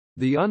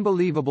The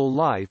Unbelievable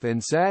Life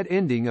and Sad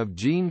Ending of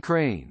Jeanne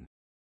Crain.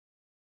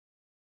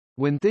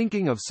 When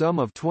thinking of some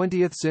of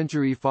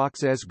 20th-century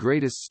Fox's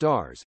greatest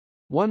stars,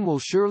 one will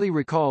surely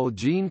recall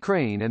Jeanne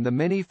Crain and the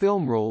many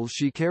film roles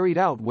she carried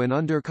out when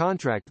under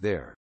contract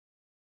there.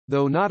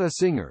 Though not a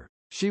singer,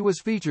 she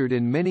was featured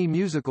in many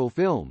musical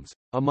films,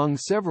 among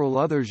several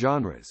other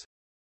genres.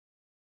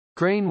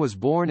 Crain was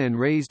born and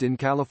raised in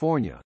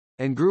California,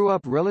 and grew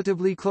up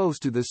relatively close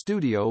to the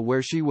studio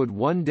where she would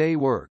one day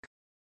work.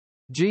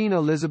 Jeanne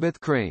Elizabeth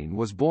Crain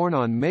was born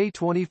on May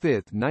 25,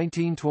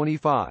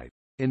 1925,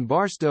 in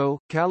Barstow,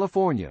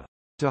 California,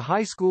 to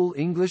high school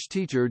English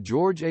teacher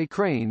George A.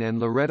 Crain and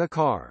Loretta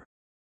Carr.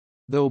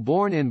 Though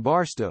born in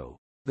Barstow,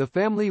 the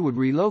family would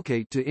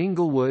relocate to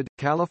Inglewood,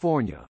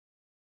 California.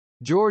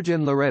 George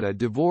and Loretta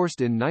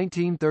divorced in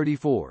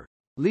 1934,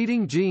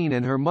 leading Jeanne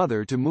and her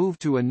mother to move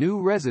to a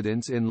new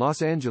residence in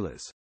Los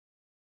Angeles.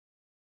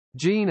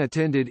 Jeanne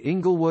attended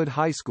Inglewood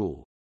High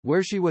School,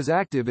 where she was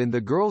active in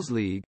the Girls'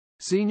 League,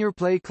 senior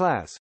play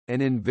class,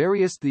 and in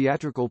various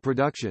theatrical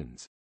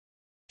productions.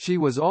 She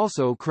was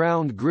also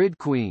crowned Grid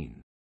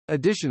Queen.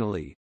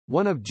 Additionally,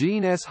 one of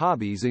Jeanne's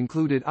hobbies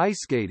included ice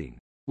skating,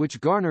 which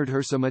garnered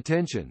her some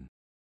attention.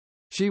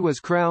 She was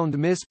crowned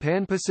Miss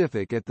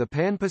Pan-Pacific at the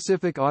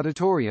Pan-Pacific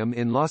Auditorium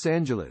in Los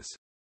Angeles.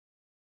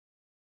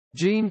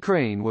 Jeanne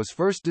Crain was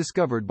first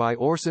discovered by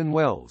Orson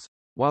Welles,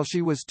 while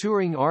she was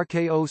touring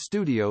RKO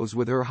Studios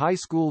with her high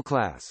school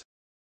class.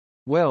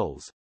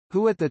 Welles,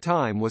 who at the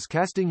time was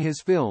casting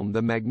his film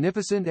The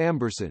Magnificent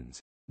Ambersons,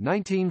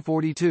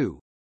 1942,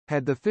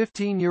 had the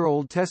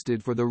 15-year-old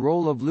tested for the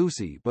role of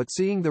Lucy but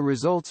seeing the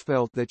results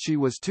felt that she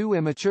was too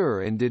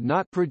immature and did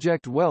not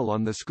project well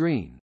on the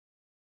screen.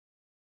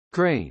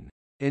 Crain,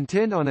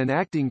 intent on an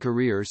acting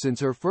career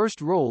since her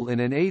first role in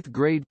an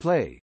 8th-grade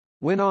play,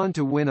 went on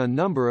to win a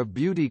number of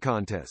beauty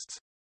contests.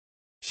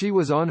 She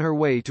was on her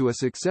way to a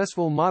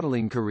successful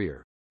modeling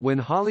career, when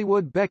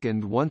Hollywood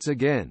beckoned once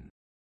again.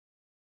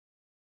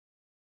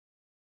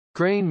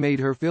 Crain made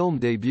her film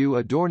debut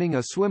adorning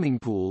a swimming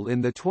pool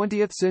in the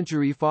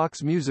 20th-century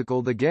Fox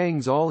musical The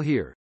Gang's All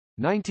Here,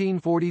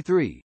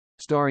 1943,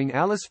 starring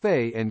Alice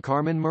Faye and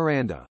Carmen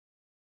Miranda.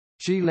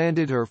 She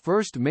landed her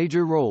first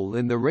major role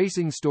in the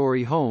racing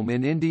story Home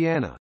in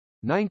Indiana,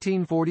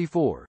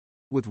 1944,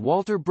 with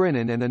Walter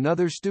Brennan and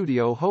another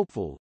studio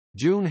hopeful,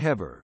 June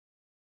Heber.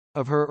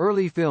 Of her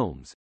early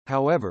films,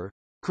 however,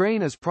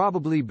 Crain is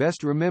probably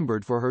best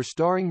remembered for her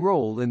starring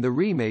role in the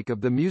remake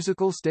of the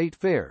musical State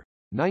Fair,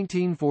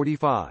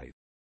 1945.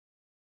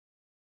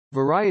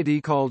 Variety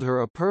called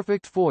her a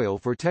perfect foil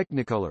for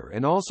Technicolor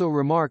and also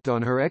remarked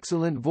on her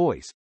excellent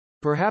voice,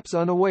 perhaps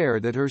unaware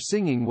that her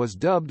singing was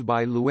dubbed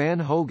by Luann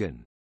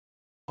Hogan.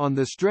 On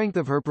the strength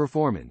of her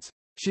performance,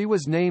 she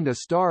was named a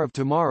Star of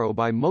Tomorrow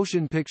by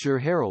Motion Picture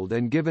Herald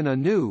and given a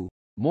new,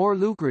 more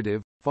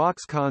lucrative,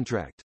 Fox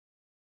contract.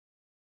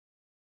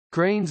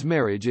 Crain's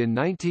marriage in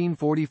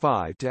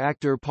 1945 to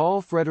actor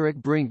Paul Frederick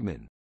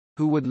Brinkman,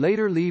 who would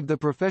later leave the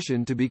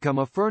profession to become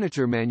a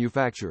furniture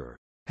manufacturer,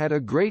 had a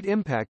great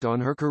impact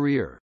on her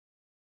career.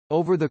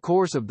 Over the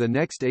course of the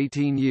next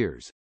 18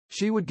 years,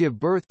 she would give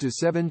birth to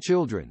 7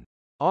 children,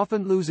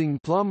 often losing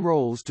plum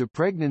roles to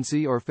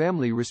pregnancy or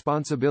family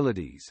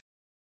responsibilities.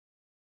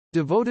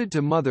 Devoted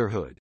to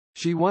motherhood,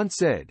 she once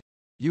said,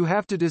 "You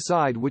have to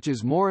decide which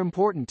is more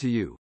important to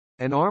you,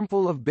 an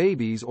armful of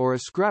babies or a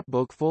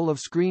scrapbook full of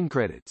screen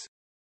credits."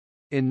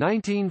 In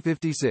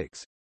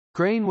 1956,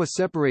 Crain was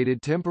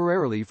separated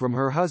temporarily from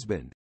her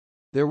husband.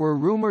 There were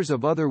rumors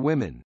of other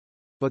women,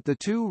 but the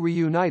two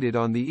reunited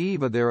on the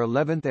eve of their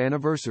 11th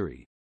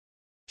anniversary.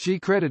 She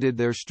credited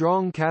their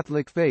strong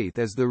Catholic faith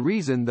as the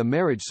reason the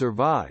marriage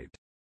survived.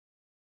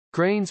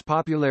 Crain's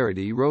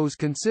popularity rose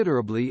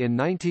considerably in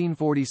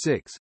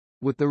 1946,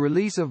 with the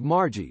release of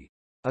Margie,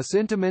 a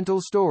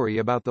sentimental story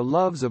about the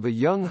loves of a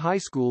young high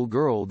school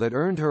girl that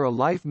earned her a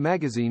Life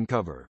magazine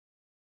cover.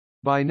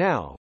 By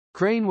now,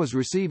 Crain was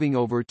receiving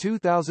over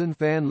 2,000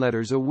 fan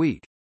letters a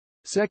week,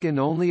 second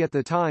only at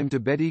the time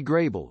to Betty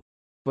Grable,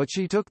 but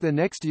she took the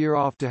next year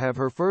off to have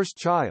her first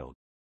child,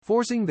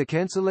 forcing the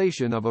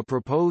cancellation of a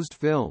proposed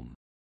film.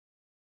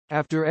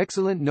 After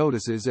excellent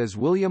notices as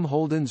William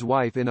Holden's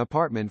wife in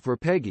Apartment for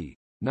Peggy,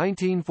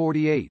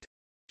 1948,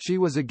 she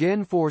was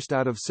again forced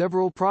out of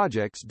several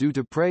projects due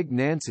to Preg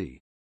Nancy.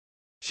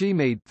 She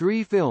made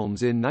 3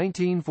 films in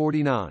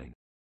 1949,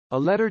 A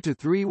Letter to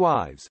 3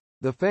 Wives,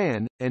 The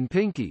Fan, and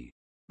Pinky,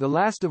 the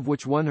last of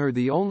which won her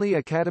the only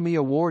Academy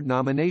Award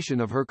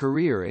nomination of her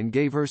career and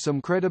gave her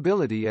some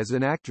credibility as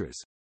an actress.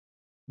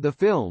 The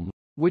film,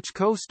 which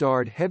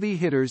co-starred heavy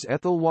hitters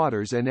Ethel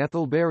Waters and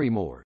Ethel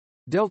Barrymore,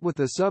 dealt with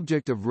the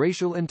subject of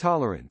racial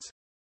intolerance,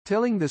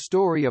 telling the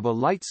story of a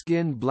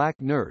light-skinned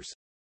black nurse,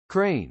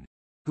 Crain,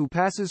 who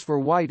passes for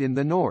white in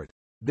the North,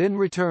 then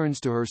returns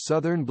to her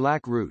Southern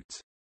black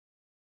roots.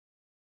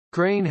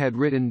 Crain had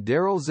written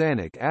Daryl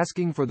Zanuck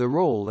asking for the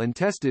role and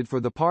tested for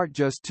the part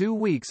just 2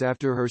 weeks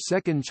after her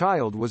second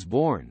child was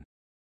born.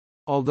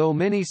 Although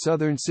many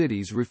Southern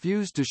cities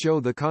refused to show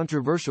the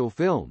controversial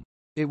film,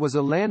 it was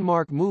a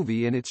landmark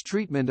movie in its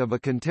treatment of a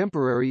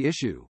contemporary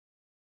issue.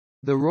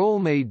 The role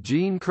made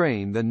Jeanne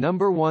Crain the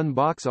 #1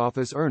 box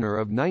office earner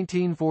of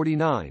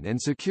 1949 and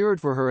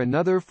secured for her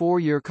another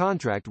 4-year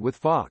contract with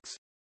Fox.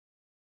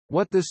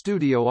 What the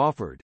studio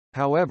offered,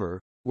 however,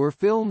 were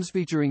films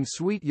featuring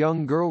sweet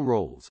young girl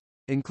roles,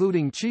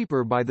 including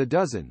Cheaper by the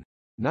Dozen,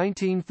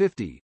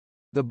 1950,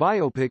 the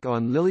biopic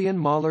on Lillian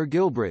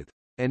Mahler-Gilbreth,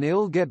 and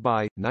I'll Get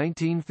By,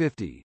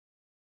 1950.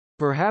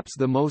 Perhaps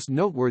the most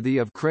noteworthy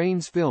of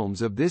Crain's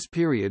films of this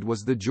period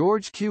was the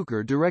George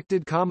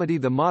Cukor-directed comedy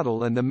The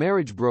Model and the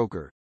Marriage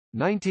Broker,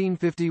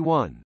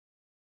 1951.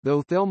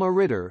 Though Thelma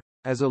Ritter,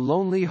 as a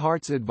lonely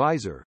heart's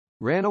advisor,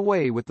 ran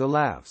away with the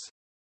laughs.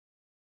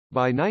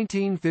 By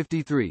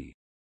 1953,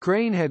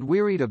 Crain had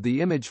wearied of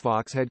the image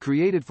Fox had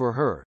created for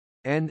her,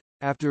 and,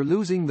 after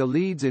losing the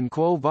leads in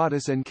Quo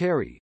Vadis and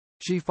Carrie,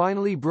 she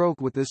finally broke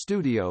with the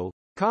studio,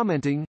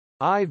 commenting,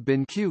 "I've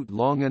been cute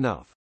long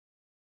enough.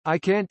 I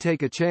can't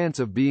take a chance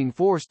of being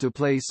forced to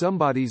play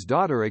somebody's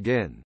daughter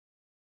again.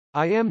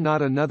 I am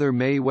not another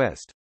Mae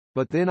West,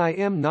 but then I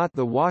am not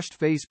the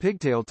washed-face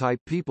pigtail type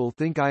people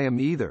think I am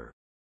either."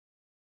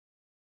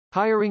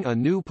 Hiring a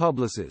new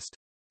publicist,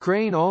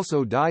 Crain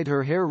also dyed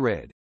her hair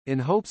red, in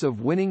hopes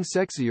of winning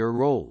sexier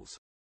roles.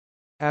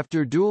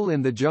 After Duel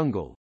in the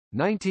Jungle,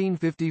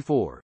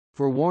 1954,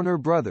 for Warner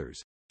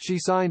Brothers, she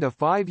signed a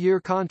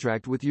 5-year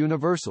contract with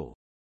Universal,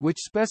 which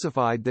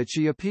specified that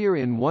she appear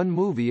in 1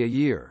 movie a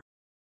year.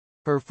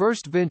 Her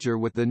first venture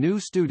with the new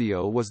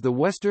studio was The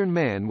Western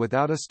Man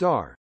Without a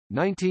Star,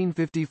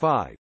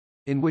 1955,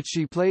 in which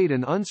she played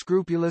an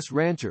unscrupulous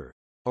rancher,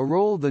 a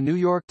role the New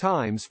York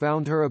Times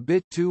found her a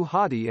bit too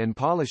haughty and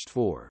polished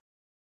for.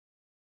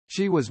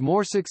 She was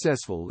more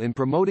successful in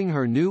promoting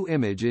her new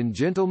image in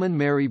Gentlemen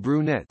Marry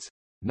Brunettes,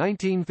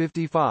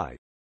 1955,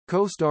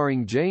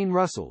 co-starring Jane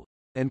Russell,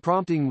 and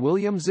prompting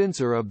William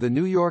Zinsser of the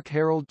New York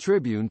Herald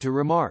Tribune to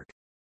remark,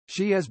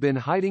 "She has been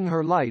hiding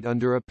her light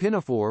under a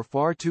pinafore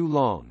far too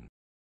long.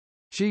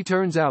 She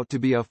turns out to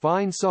be a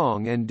fine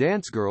song and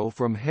dance girl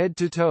from head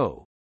to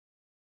toe."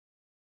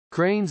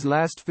 Crain's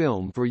last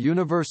film for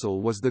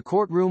Universal was the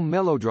courtroom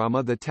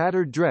melodrama The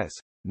Tattered Dress,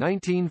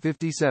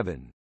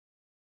 1957.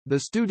 The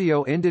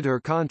studio ended her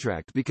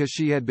contract because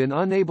she had been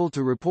unable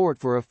to report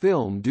for a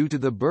film due to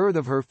the birth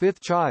of her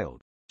 5th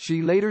child.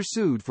 She later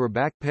sued for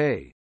back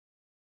pay.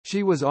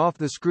 She was off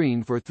the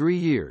screen for 3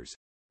 years,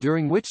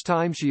 during which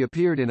time she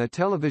appeared in a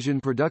television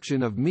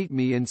production of Meet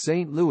Me in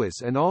St. Louis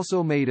and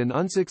also made an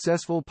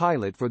unsuccessful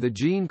pilot for The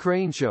Jeanne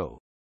Crain Show,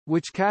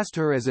 which cast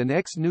her as an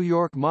ex-New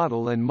York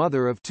model and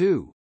mother of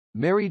 2,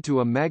 married to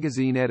a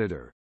magazine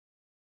editor.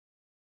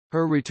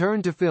 Her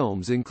return to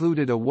films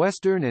included a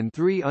Western and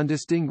 3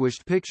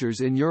 undistinguished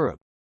pictures in Europe,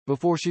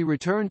 before she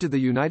returned to the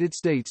United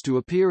States to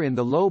appear in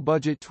the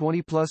low-budget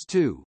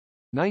 20+2,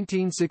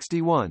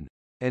 1961,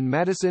 and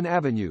Madison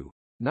Avenue,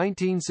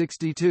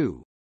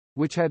 1962,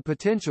 which had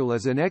potential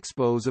as an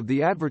expose of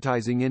the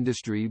advertising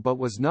industry but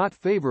was not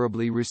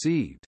favorably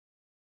received.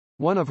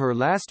 One of her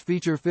last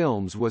feature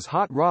films was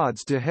Hot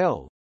Rods to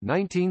Hell,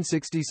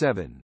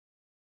 1967.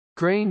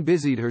 Crain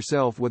busied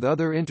herself with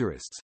other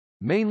interests,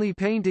 mainly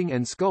painting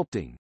and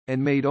sculpting,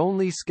 and made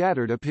only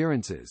scattered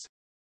appearances.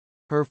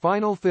 Her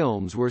final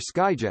films were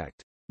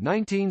Skyjacked,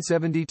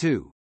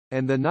 1972,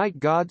 and The Night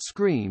God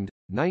Screamed,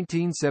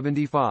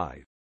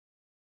 1975.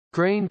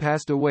 Crain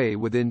passed away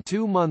within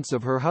 2 months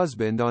of her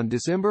husband on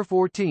December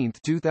 14,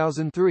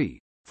 2003,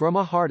 from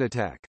a heart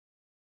attack.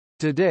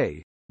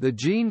 Today, the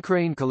Jeanne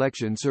Crain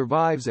collection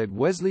survives at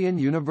Wesleyan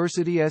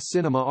University's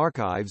Cinema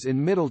Archives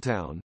in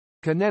Middletown,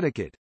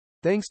 Connecticut,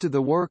 thanks to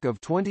the work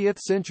of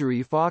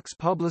 20th-century Fox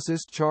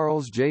publicist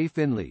Charles J.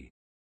 Finley.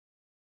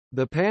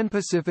 The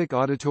Pan-Pacific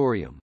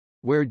Auditorium,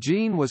 where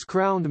Jeanne was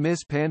crowned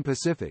Miss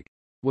Pan-Pacific,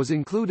 was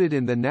included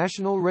in the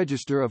National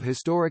Register of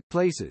Historic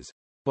Places,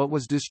 but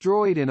was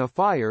destroyed in a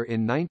fire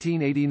in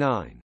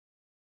 1989.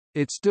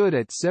 It stood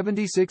at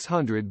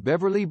 7600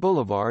 Beverly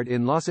Boulevard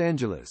in Los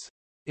Angeles.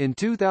 In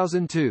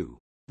 2002,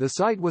 the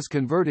site was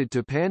converted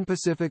to Pan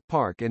Pacific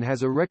Park and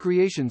has a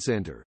recreation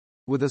center,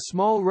 with a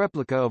small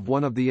replica of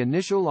one of the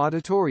initial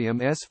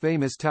auditorium's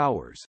famous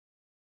towers.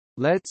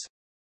 Let's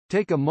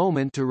take a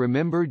moment to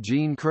remember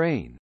Jeanne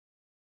Crain.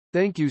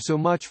 Thank you so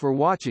much for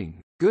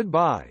watching.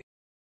 Goodbye.